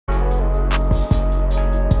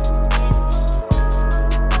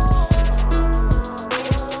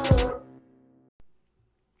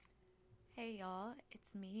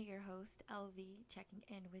host, LV, checking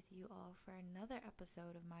in with you all for another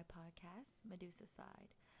episode of my podcast, Medusa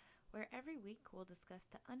Side, where every week we'll discuss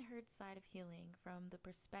the unheard side of healing from the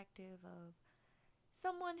perspective of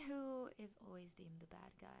someone who is always deemed the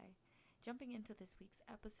bad guy. Jumping into this week's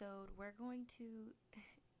episode, we're going to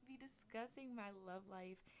be discussing my love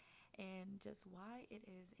life and just why it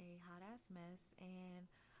is a hot ass mess. And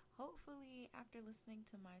hopefully, after listening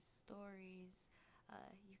to my stories,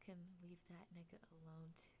 you can leave that nigga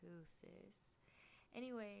alone too, sis.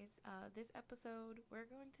 Anyways, this episode, we're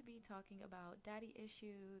going to be talking about daddy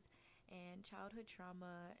issues and childhood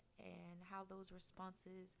trauma and how those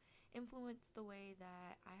responses influence the way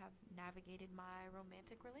that I have navigated my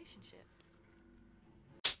romantic relationships.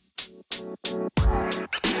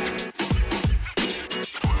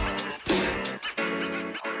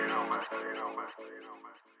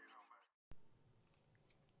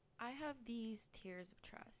 I have these tiers of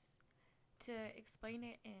trust. To explain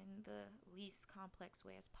it in the least complex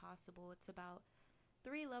way as possible, it's about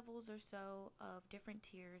 3 levels or so of different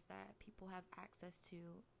tiers that people have access to,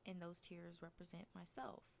 and those tiers represent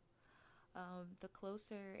myself. The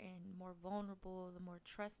closer and more vulnerable, the more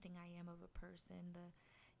trusting I am of a person, the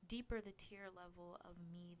deeper the tier level of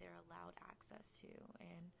me they're allowed access to.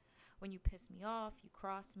 And when you piss me off, you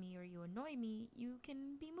cross me, or you annoy me, you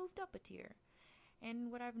can be moved up a tier.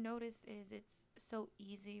 And what I've noticed is it's so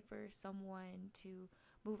easy for someone to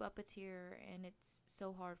move up a tier, and it's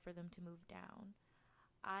so hard for them to move down.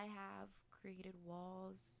 I have created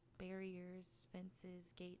walls, barriers,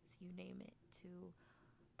 fences, gates, you name it, to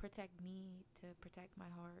protect me, to protect my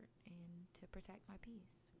heart, and to protect my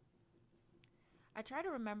peace. I try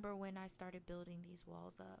to remember when I started building these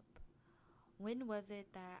walls up. When was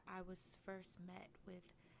it that I was first met with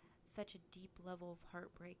such a deep level of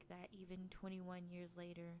heartbreak that even 21 years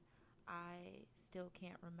later, I still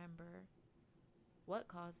can't remember what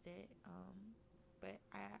caused it, but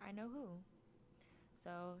I know who.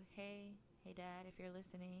 So, hey dad, if you're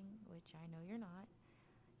listening, which I know you're not,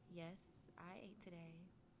 yes, I ate today.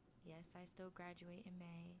 Yes, I still graduate in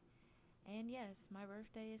May. And yes, my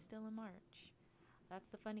birthday is still in March.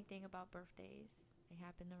 That's the funny thing about birthdays. They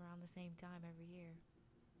happen around the same time every year.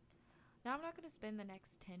 Now, I'm not going to spend the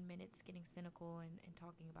next 10 minutes getting cynical and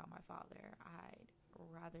talking about my father. I'd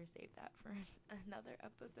rather save that for another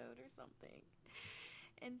episode or something.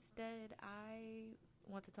 Instead, I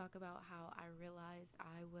want to talk about how I realized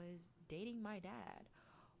I was dating my dad,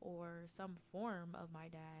 or some form of my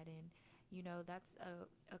dad. And, that's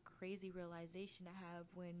a crazy realization to have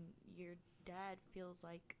when your dad feels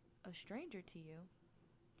like a stranger to you.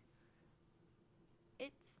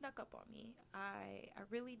 It snuck up on me. I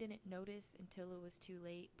really didn't notice until it was too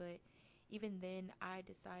late, but even then I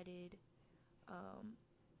decided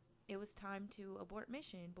it was time to abort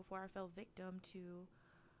mission before I fell victim to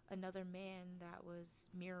another man that was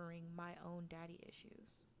mirroring my own daddy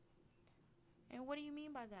issues. And what do you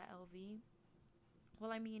mean by that, LV?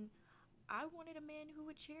 Well, I mean, I wanted a man who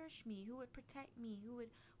would cherish me, who would protect me, who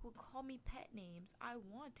would call me pet names. I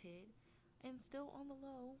wanted, and still on the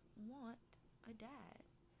low, want a dad.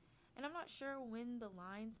 And I'm not sure when the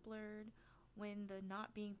lines blurred, when the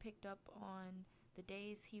not being picked up on the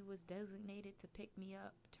days he was designated to pick me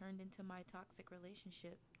up turned into my toxic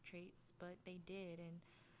relationship traits, but they did. And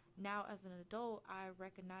now, as an adult, I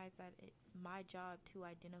recognize that it's my job to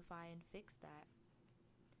identify and fix that.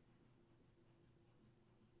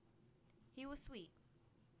 He was sweet.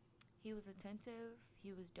 He was attentive.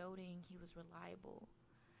 He was doting. He was reliable.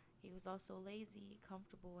 He was also lazy,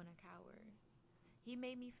 comfortable, and a coward. He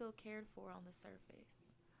made me feel cared for on the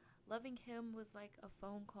surface. Loving him was like a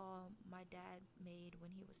phone call my dad made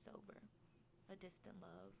when he was sober. A distant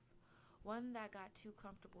love. One that got too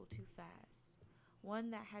comfortable too fast.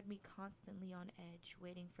 One that had me constantly on edge,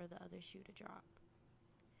 waiting for the other shoe to drop.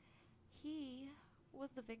 He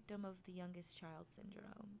was the victim of the youngest child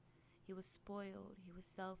syndrome. He was spoiled, he was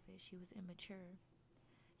selfish, he was immature.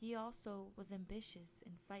 He also was ambitious,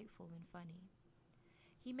 insightful, and funny.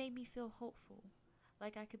 He made me feel hopeful,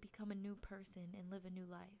 like I could become a new person and live a new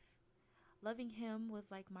life. Loving him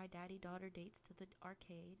was like my daddy-daughter dates to the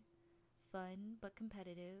arcade. Fun, but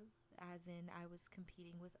competitive, as in I was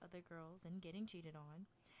competing with other girls and getting cheated on.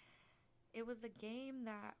 It was a game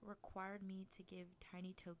that required me to give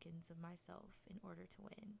tiny tokens of myself in order to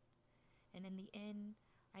win. And in the end,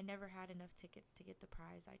 I never had enough tickets to get the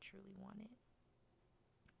prize I truly wanted.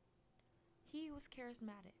 He was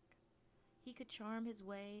charismatic. He could charm his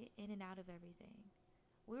way in and out of everything.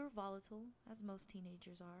 We were volatile, as most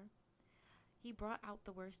teenagers are. He brought out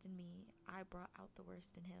the worst in me. I brought out the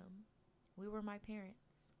worst in him. We were my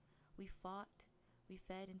parents. We fought. We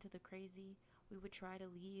fed into the crazy. We would try to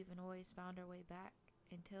leave and always found our way back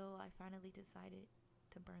until I finally decided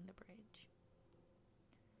to burn the bridge.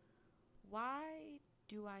 Why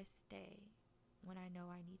do I stay when I know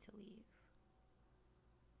I need to leave?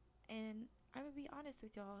 And I'm gonna be honest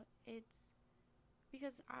with y'all, it's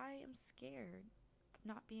because I am scared of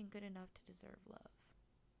not being good enough to deserve love.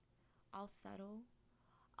 I'll settle.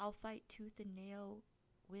 I'll fight tooth and nail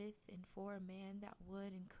with and for a man that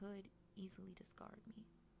would and could easily discard me.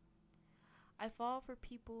 I fall for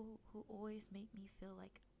people who always make me feel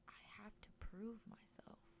like I have to prove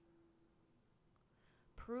myself.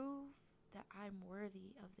 Prove that I'm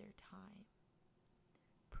worthy of their time.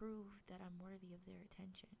 Prove that I'm worthy of their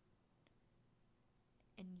attention.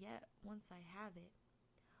 And yet, once I have it,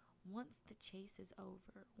 once the chase is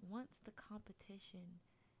over, once the competition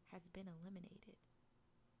has been eliminated,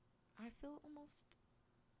 I feel almost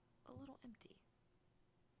a little empty.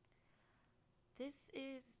 This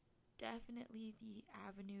is definitely the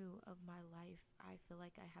avenue of my life I feel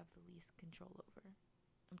like I have the least control over.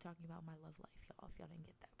 I'm talking about my love life, y'all, if y'all didn't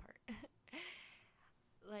get that part.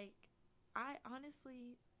 Like, I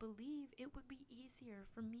honestly believe it would be easier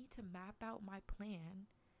for me to map out my plan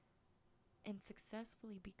and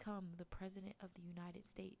successfully become the president of the United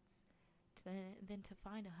States than to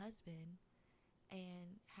find a husband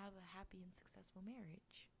and have a happy and successful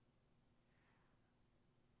marriage.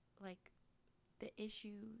 Like, the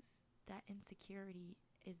issues, that insecurity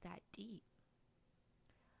is that deep.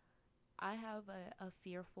 I have a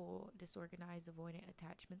fearful, disorganized, avoidant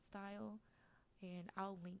attachment style, and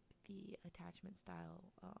I'll link the attachment style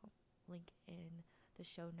link in the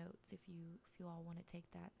show notes if you all want to take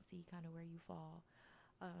that and see kind of where you fall.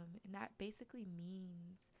 And that basically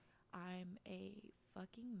means I'm a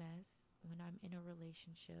fucking mess when I'm in a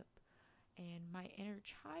relationship, and my inner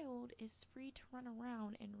child is free to run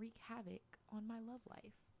around and wreak havoc on my love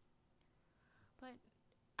life. But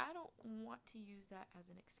I don't want to use that as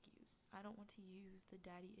an excuse. I don't want to use the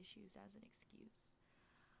daddy issues as an excuse.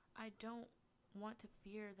 I don't want to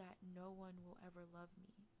fear that no one will ever love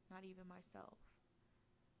me, not even myself.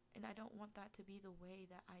 And I don't want that to be the way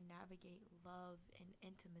that I navigate love and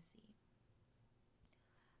intimacy.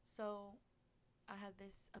 So I have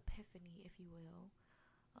this epiphany, if you will,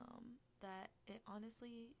 that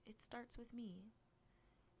it starts with me.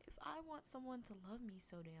 If I want someone to love me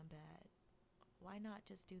so damn bad, why not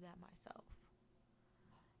just do that myself?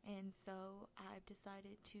 And so I've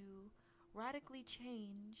decided to radically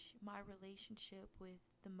change my relationship with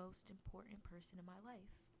the most important person in my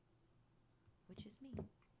life, which is me.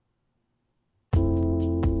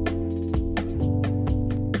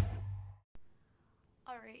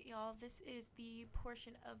 Alright, y'all, this is the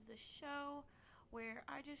portion of the show where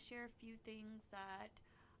I just share a few things that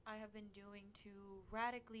I have been doing to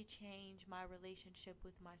radically change my relationship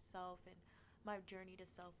with myself and my journey to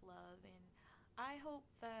self-love. And I hope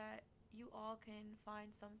that you all can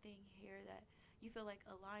find something here that you feel like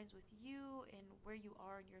aligns with you and where you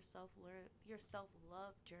are in your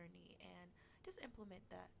self-love journey, and just implement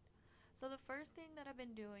that. So the first thing that I've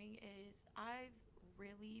been doing is I've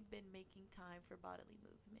really been making time for bodily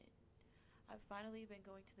movement. I've finally been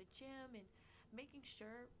going to the gym and making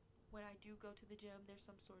sure when I do go to the gym there's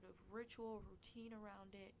some sort of ritual routine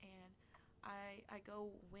around it, and I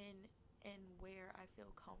go when and where I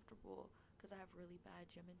feel comfortable because I have really bad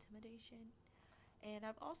gym intimidation. And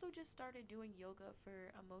I've also just started doing yoga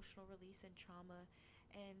for emotional release and trauma,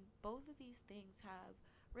 and both of these things have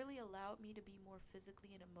really allowed me to be more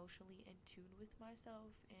physically and emotionally in tune with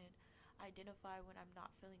myself and identify when I'm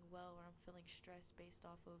not feeling well or I'm feeling stressed based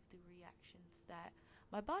off of the reactions that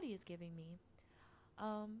my body is giving me.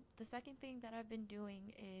 The second thing that I've been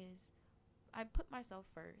doing is I put myself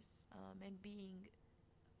first, and being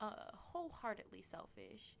wholeheartedly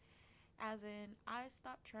selfish. As in, I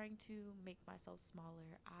stopped trying to make myself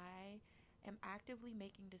smaller. I am actively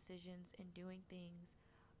making decisions and doing things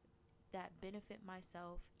that benefit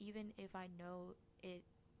myself, even if I know it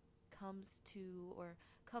comes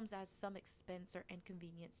as some expense or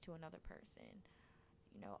inconvenience to another person.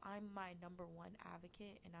 You know, I'm my number one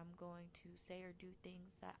advocate, and I'm going to say or do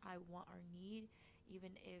things that I want or need,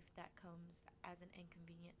 even if that comes as an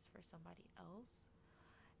inconvenience for somebody else.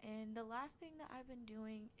 And the last thing that I've been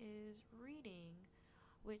doing is reading,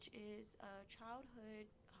 which is a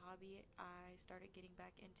childhood hobby I started getting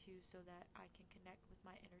back into so that I can connect with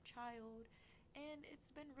my inner child. And it's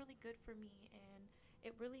been really good for me, and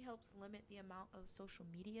it really helps limit the amount of social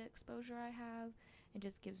media exposure I have and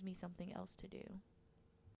just gives me something else to do.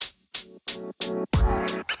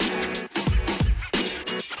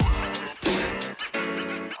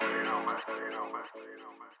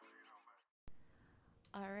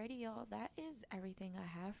 Alrighty, y'all, that is everything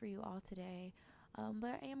I have for you all today.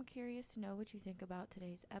 But I am curious to know what you think about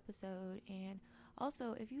today's episode. And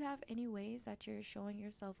also, if you have any ways that you're showing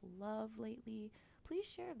yourself love lately, please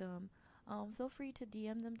share them. Feel free to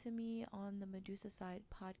DM them to me on the Medusa Side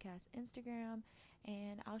Podcast Instagram,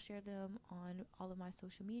 and I'll share them on all of my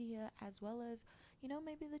social media, as well as,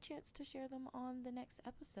 maybe the chance to share them on the next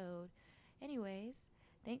episode. Anyways,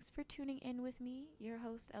 thanks for tuning in with me, your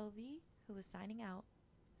host LV, who is signing out.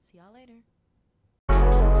 See y'all later.